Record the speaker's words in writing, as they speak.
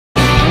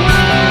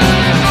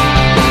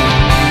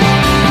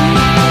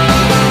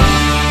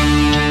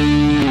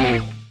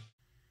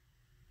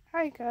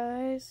Hi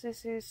guys,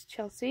 this is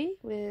Chelsea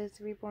with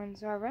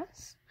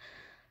Rebornsareus.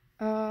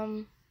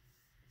 I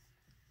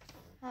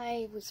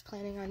was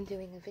planning on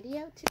doing a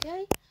video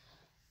today.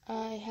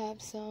 I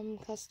have some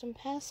custom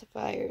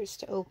pacifiers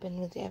to open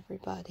with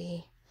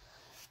everybody.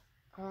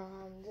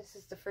 This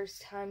is the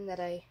first time that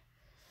I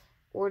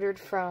ordered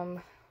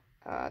from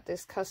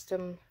this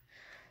custom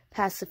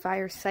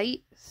pacifier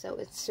site, so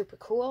it's super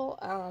cool.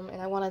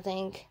 And I want to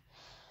thank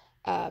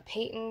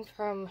Peyton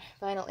from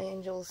Vinyl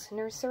Angels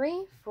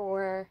Nursery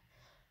for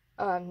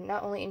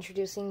not only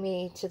introducing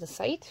me to the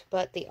site,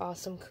 but the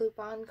awesome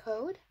coupon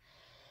code.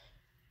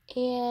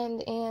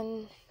 And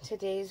in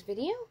today's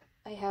video,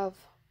 I have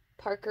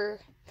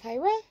Parker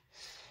Kyra,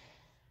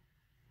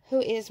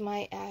 who is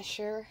my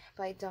Asher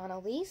by Donna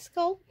Lee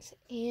sculpt,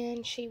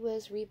 and she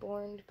was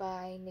reborn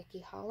by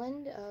Nikki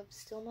Holland of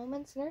Still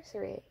Moments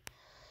Nursery.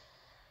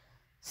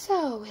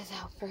 So,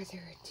 without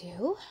further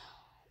ado,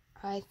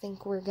 I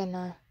think we're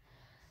gonna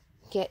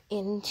get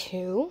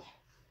into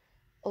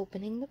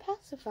opening the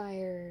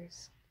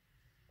pacifiers.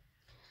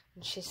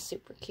 And she's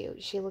super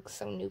cute. She looks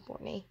so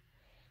newborny.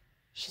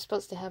 She's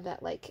supposed to have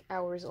that like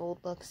hours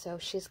old look, so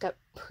she's got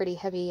pretty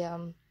heavy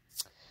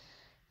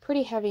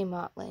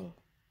mottling,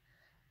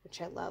 which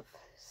I love.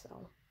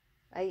 So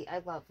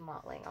I love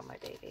mottling on my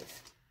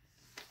babies.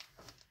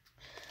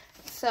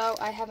 So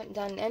I haven't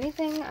done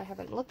anything. I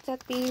haven't looked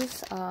at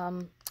these.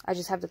 I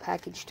just have the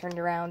package turned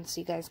around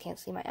so you guys can't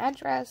see my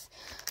address.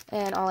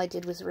 And all I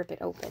did was rip it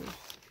open.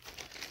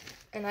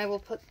 And I will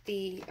put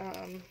the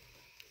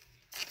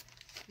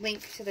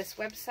link to this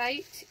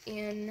website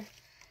in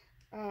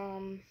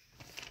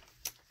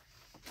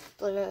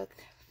the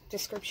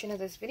description of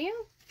this video.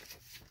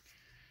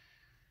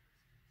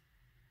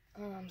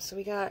 So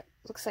we got,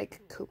 looks like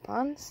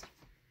coupons.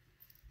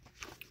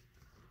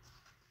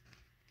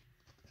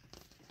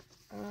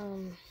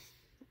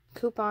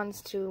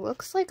 Coupons to,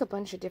 looks like a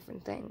bunch of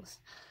different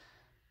things.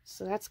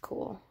 So that's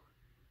cool.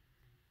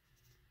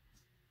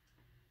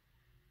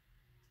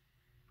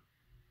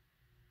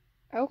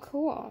 Oh,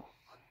 cool.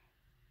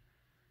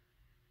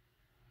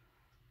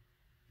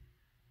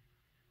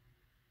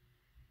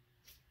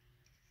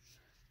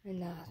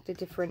 And the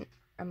different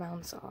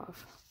amounts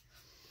off.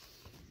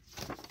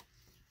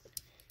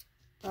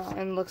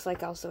 And looks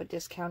like also a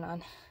discount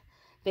on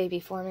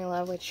baby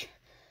formula, which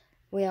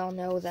we all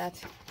know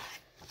that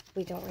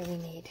we don't really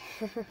need.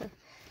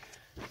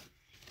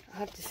 I'll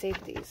have to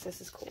save these. This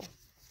is cool.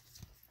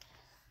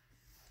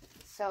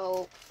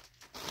 So,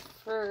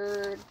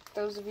 for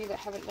those of you that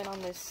haven't been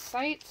on this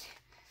site,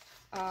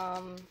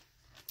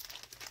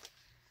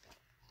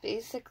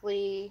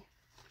 basically,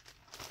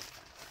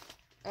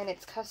 and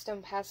it's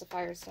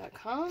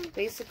custompacifiers.com,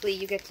 basically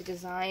you get to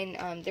design,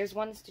 there's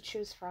ones to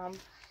choose from,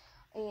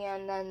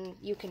 and then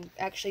you can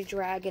actually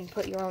drag and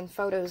put your own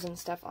photos and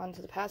stuff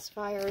onto the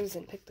pacifiers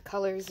and pick the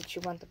colors that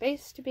you want the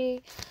base to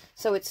be.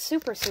 So it's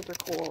super, super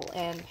cool.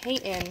 And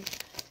Peyton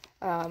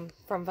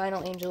from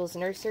Vinyl Angels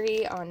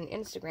Nursery on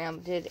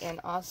Instagram did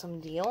an awesome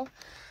deal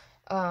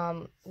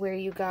where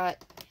you got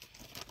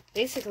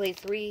basically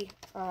 3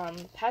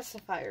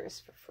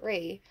 pacifiers for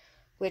free,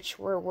 which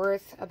were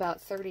worth about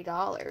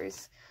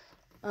 $30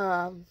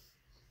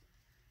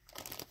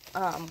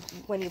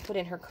 when you put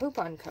in her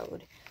coupon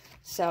code.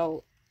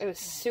 So it was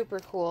super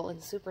cool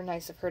and super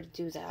nice of her to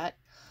do that.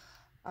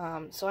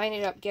 So I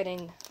ended up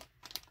getting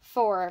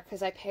 4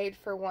 because I paid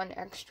for 1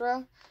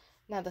 extra.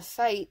 Now the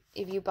site,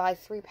 if you buy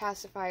 3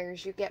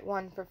 pacifiers, you get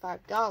 1 for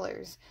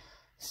 $5.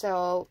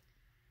 So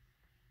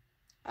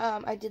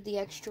I did the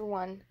extra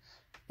 1,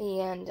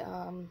 and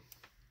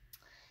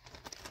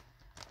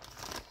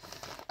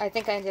I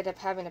think I ended up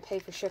having to pay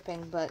for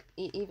shipping, but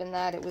even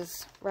that, it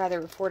was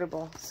rather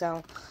affordable.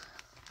 So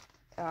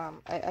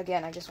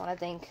again, I just want to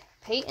thank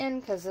Peyton,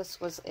 because this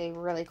was a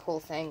really cool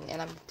thing,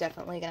 and I'm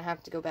definitely going to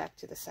have to go back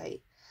to the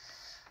site.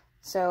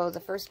 So, the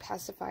first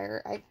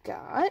pacifier I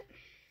got,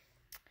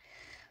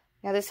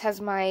 now this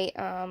has my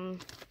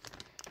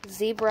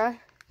zebra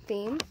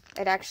theme.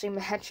 It actually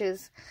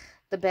matches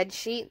the bed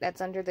sheet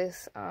that's under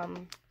this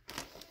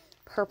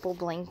purple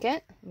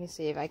blanket. Let me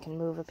see if I can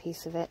move a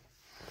piece of it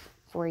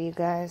for you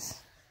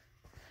guys.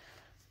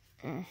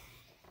 It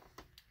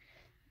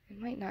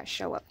might not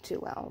show up too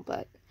well,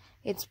 but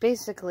it's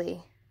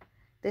basically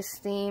this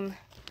theme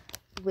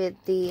with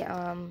the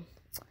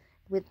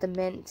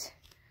mint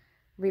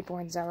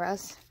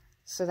Rebornsareus,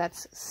 so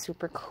that's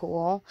super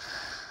cool.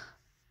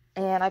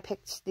 And I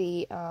picked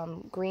the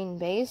green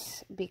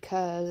base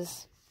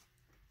because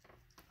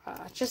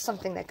just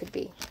something that could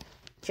be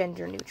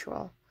gender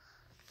neutral.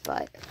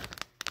 But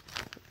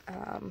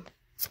alright,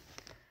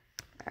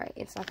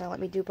 it's not gonna let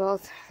me do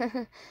both.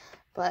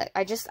 But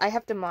I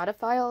have to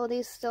modify all of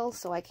these still,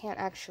 so I can't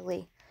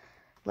actually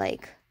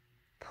like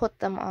put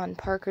them on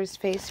Parker's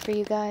face for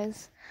you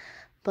guys.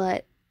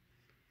 But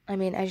I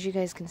mean, as you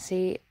guys can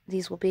see,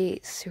 these will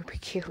be super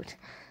cute.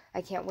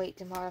 I can't wait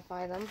to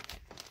modify them.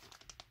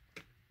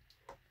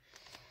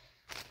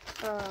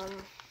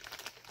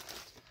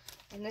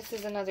 And this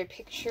is another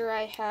picture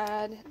I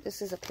had.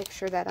 This is a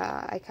picture that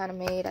I kind of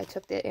made. I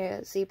took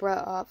the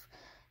zebra off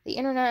the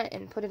internet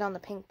and put it on the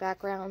pink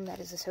background that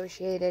is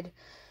associated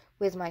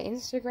with my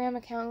Instagram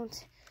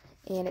account.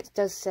 And it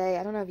does say,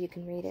 I don't know if you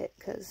can read it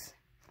because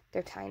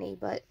they're tiny,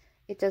 but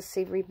it does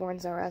say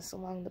Rebornsareus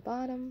along the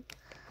bottom,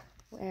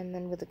 and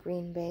then with a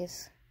green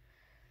base.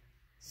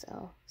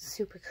 So,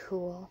 super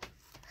cool.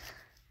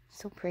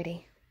 So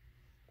pretty.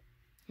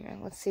 Yeah,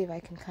 let's see if I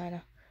can kind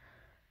of,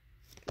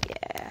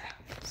 yeah.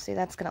 See,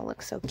 that's going to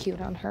look so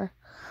cute on her.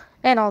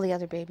 And all the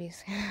other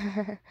babies.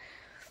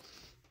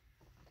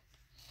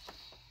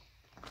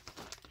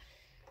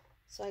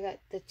 So I got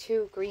the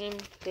 2 green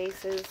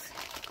bases.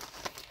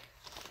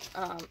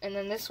 And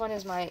then this one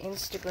is my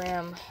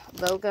Instagram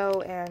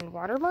logo and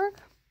watermark.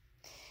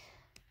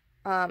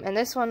 And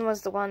this one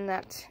was the one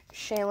that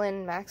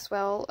Shaylen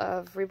Maxwell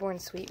of Reborn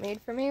Suite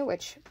made for me,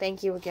 which,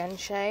 thank you again,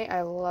 Shay.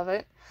 I love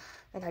it.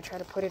 And I try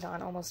to put it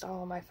on almost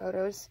all of my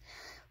photos.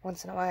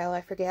 Once in a while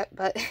I forget,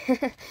 but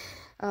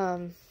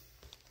I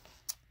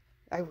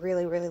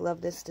really, really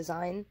love this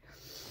design.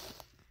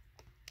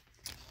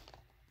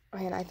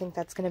 And I think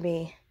that's going to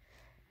be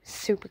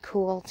super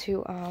cool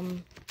to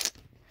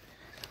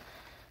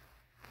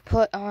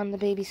put on the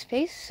baby's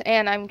face.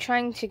 And I'm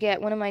trying to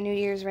get, one of my New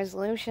Year's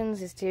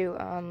resolutions is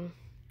to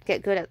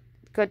get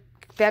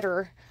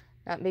better,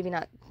 maybe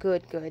not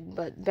good,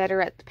 but better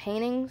at the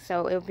painting.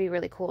 So it would be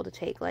really cool to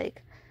take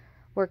like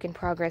work in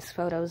progress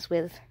photos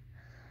with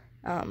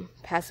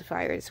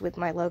pacifiers with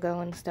my logo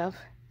and stuff.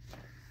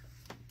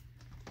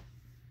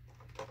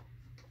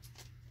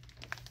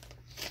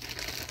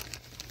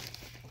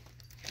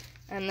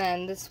 And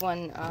then this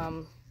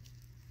one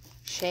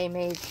Shay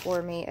made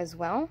for me as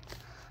well.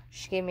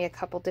 She gave me a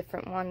couple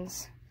different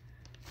ones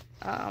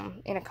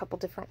in a couple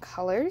different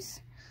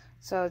colors.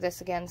 So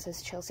this again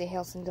says Chelsea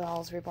Halson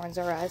Dolls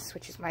Rebornsareus,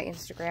 which is my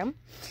Instagram.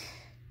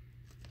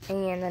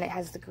 And then it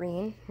has the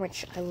green,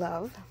 which I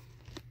love.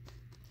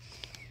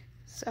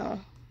 So,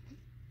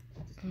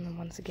 and then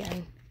once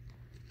again,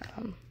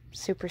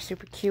 super,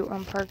 super cute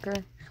on Parker.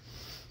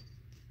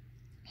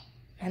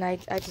 And I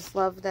just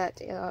love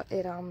that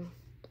it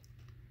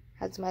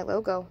has my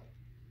logo.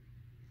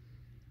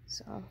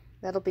 So,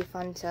 that'll be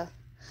fun to,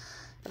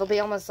 it'll be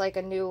almost like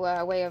a new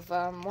way of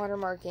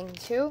watermarking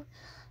too,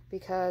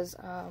 because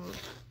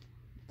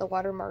the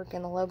watermark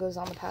and the logo's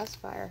on the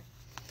pacifier.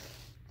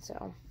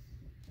 So,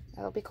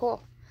 that'll be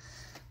cool.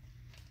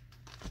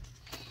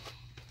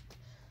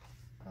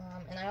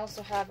 And I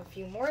also have a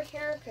few more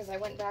here, because I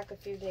went back a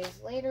few days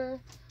later.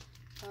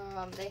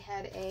 They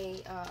had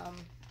a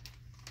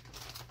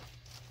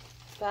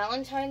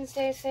Valentine's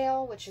Day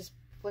sale, which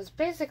was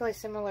basically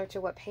similar to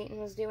what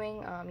Peyton was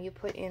doing. You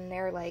put in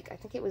there, like, I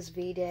think it was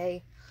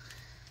V-Day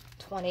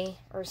 20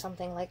 or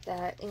something like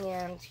that,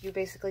 and you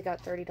basically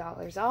got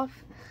 $30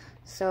 off.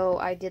 So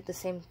I did the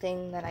same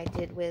thing that I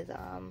did with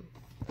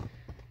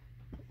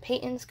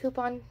Peyton's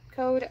coupon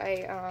code.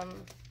 I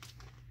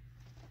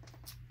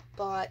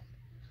bought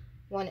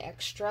one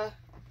extra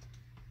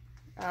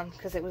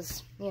because it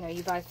was, you know,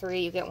 you buy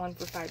 3, you get 1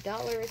 for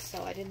 $5,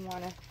 so I didn't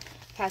want to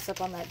pass up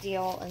on that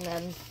deal. And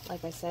then,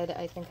 like I said,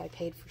 I think I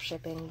paid for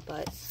shipping,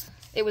 but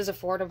it was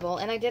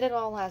affordable, and I did it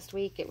all last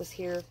week. It was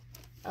here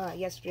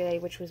yesterday,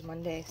 which was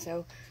Monday,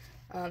 so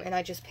and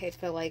I just paid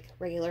for like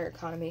regular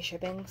economy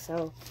shipping,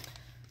 so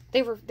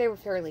they were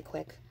fairly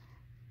quick.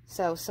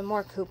 So some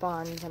more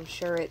coupons. I'm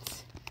sure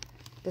it's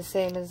the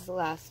same as the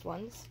last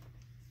ones.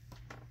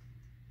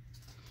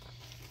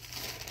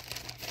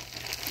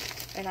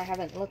 And I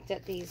haven't looked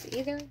at these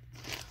either.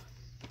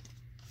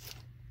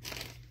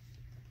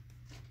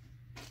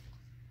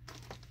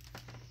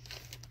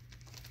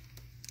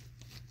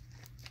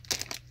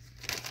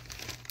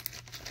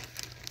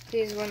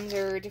 These ones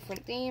are a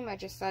different theme. I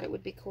just thought it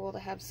would be cool to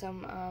have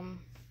some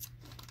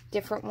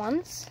different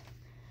ones.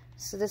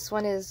 So this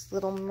one is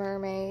Little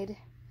Mermaid.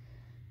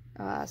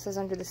 It says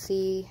Under the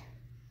Sea.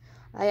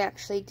 I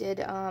actually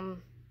did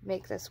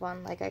make this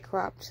one. Like, I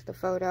cropped the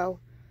photo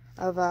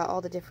of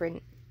all the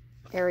different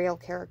Ariel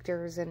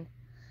characters and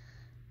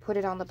put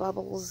it on the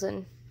bubbles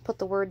and put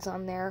the words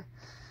on there.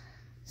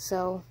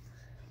 So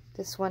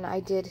this one I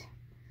did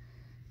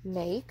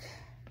make.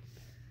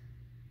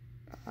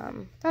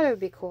 Thought it would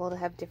be cool to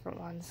have different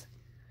ones,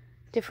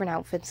 different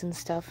outfits and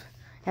stuff.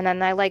 And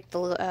then I like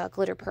the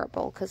glitter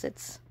purple because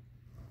it's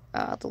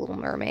the Little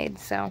Mermaid.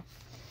 So,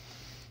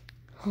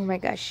 oh my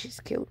gosh, she's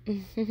cute.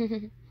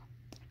 Here,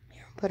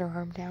 put her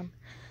arm down.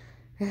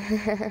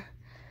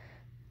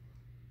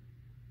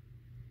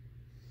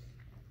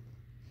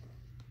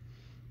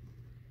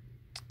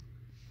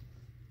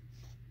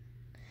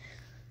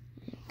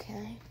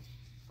 Okay.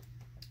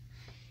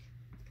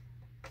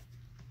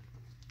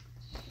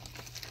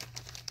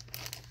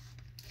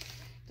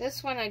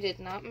 This one I did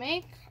not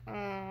make.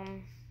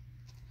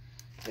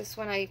 This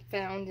one I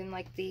found in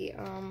like the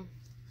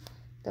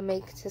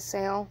make to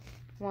sale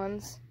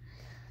ones.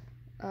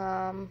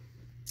 I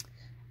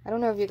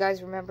don't know if you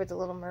guys remember The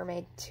Little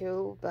Mermaid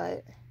 2,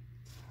 but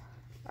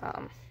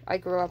I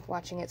grew up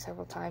watching it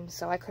several times,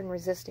 so I couldn't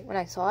resist it when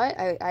I saw it.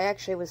 I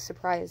actually was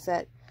surprised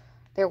that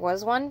there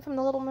was one from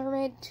The Little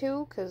Mermaid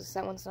 2, because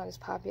that one's not as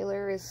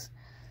popular as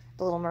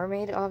The Little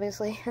Mermaid,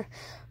 obviously.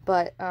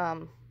 But,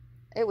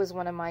 it was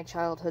one of my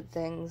childhood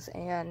things,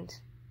 and,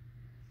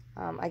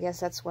 I guess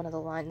that's one of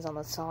the lines on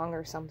the song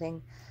or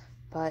something.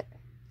 But,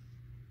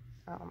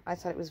 I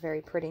thought it was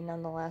very pretty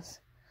nonetheless.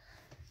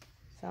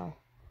 So,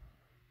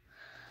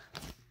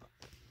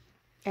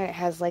 and it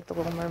has, like, the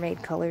Little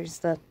Mermaid colors,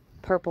 the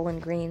purple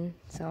and green,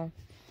 so.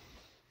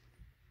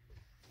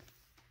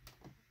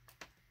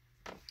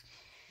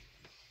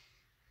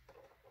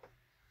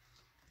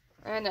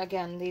 And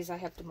again, these I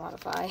have to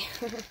modify.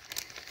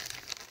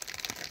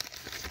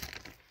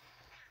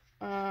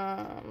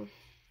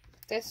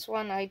 This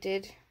one I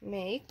did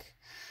make.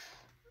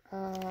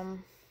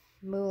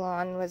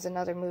 Mulan was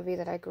another movie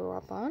that I grew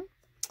up on.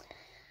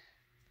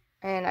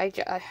 And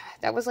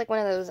that was like one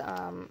of those,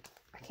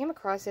 I came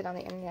across it on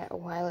the internet a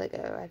while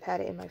ago. I've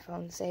had it in my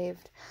phone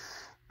saved.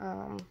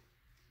 It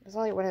was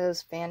only one of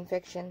those fan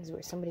fictions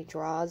where somebody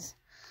draws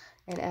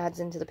and adds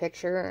into the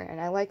picture. And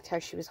I liked how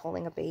she was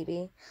holding a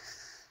baby.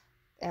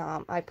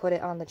 I put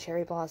it on the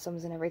cherry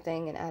blossoms and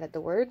everything and added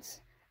the words.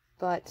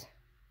 But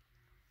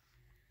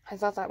I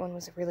thought that one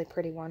was a really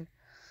pretty one.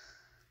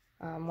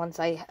 Once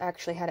I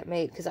actually had it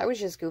made, because I was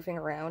just goofing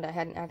around. I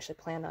hadn't actually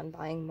planned on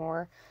buying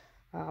more,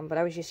 but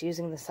I was just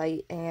using the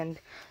site and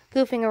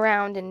goofing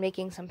around and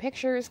making some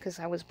pictures because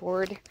I was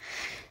bored.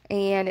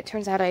 And it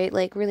turns out I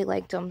really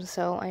liked them,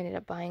 so I ended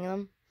up buying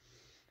them.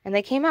 And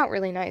they came out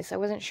really nice. I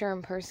wasn't sure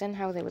in person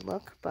how they would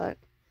look, but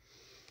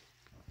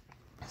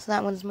so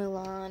that one's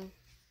Mulan.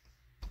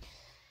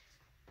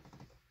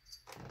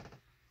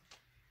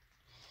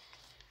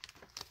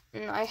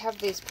 And I have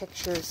these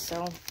pictures,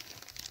 so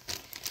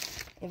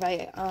if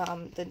I,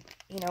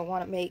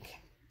 want to make,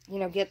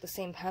 get the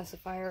same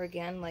pacifier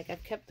again, like,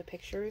 I've kept the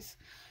pictures,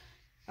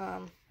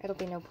 it'll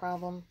be no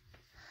problem.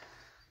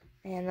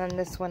 And then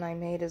this one I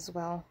made as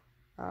well,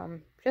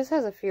 just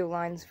has a few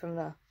lines from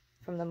the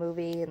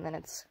movie, and then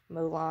it's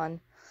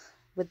Mulan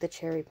with the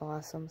cherry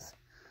blossoms.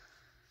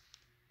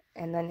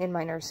 And then in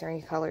my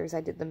nursery colors, I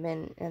did the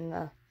mint and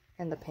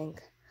the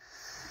pink.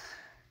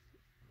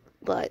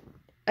 But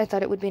I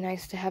thought it would be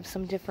nice to have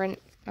some different,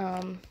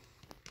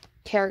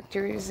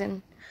 characters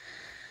and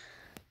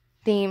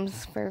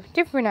themes for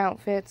different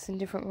outfits and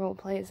different role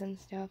plays and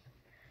stuff.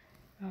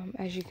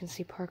 As you can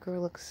see, Parker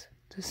looks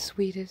the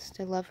sweetest.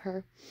 I love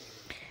her.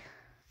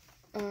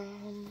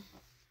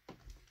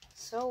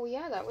 So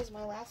yeah, that was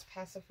my last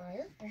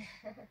pacifier.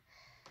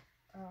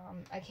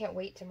 I can't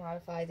wait to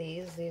modify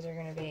these. These are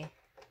going to be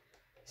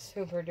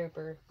super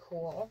duper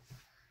cool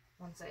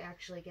once I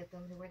actually get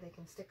them to where they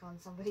can stick on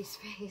somebody's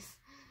face.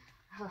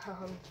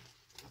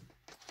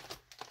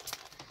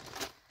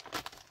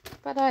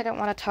 But I don't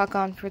want to talk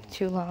on for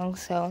too long,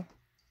 so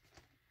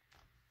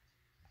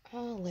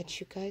I'll let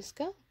you guys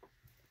go.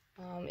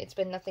 It's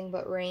been nothing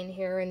but rain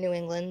here in New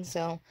England,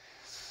 so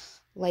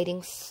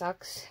lighting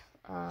sucks.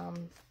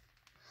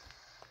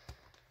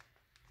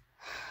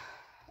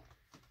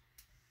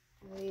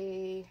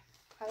 We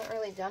haven't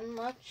really done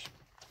much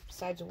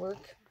besides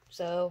work,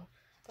 so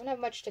don't have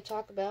much to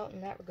talk about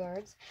in that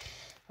regards.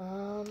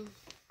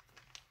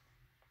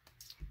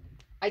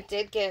 I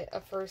did get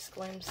a first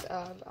glimpse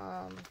of,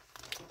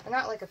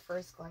 not like a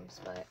first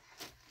glimpse, but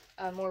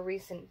a more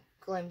recent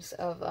glimpse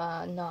of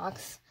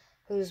Knox,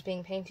 who's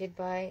being painted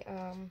by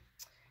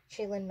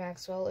Shaylen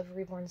Maxwell of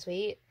Reborn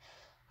Suite.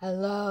 I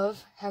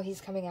love how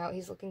he's coming out.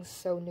 He's looking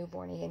so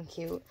newborny and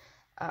cute.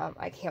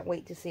 I can't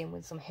wait to see him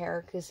with some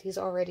hair, because he's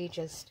already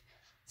just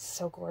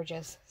so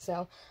gorgeous.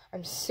 So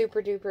I'm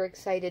super duper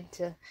excited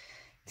to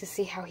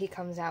see how he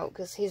comes out,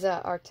 because he's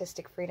a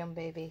artistic freedom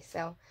baby.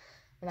 So,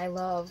 and I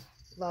love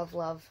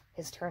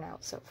his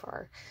turnout so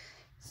far.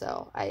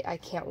 So I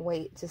can't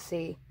wait to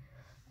see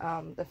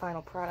the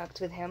final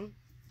product with him.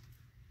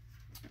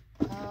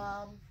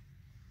 And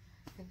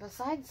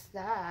besides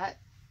that,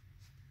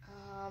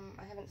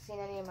 I haven't seen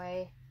any of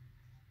my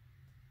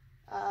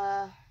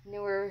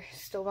newer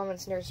Still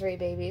Moments nursery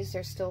babies.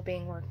 They're still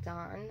being worked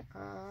on.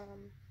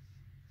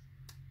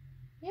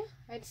 Yeah,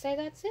 I'd say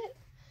that's it.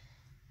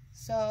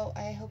 So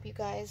I hope you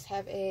guys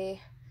have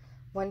a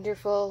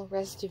wonderful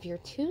rest of your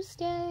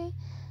Tuesday.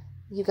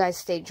 You guys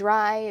stay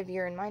dry if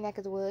you're in my neck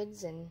of the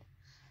woods, and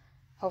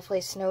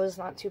hopefully snow is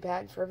not too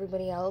bad for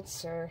everybody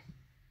else, or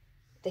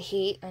the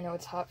heat. I know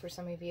it's hot for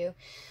some of you.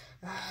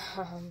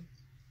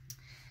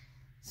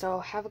 So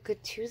have a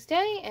good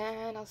Tuesday,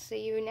 and I'll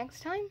see you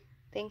next time.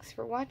 Thanks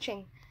for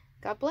watching.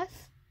 God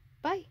bless.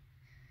 Bye.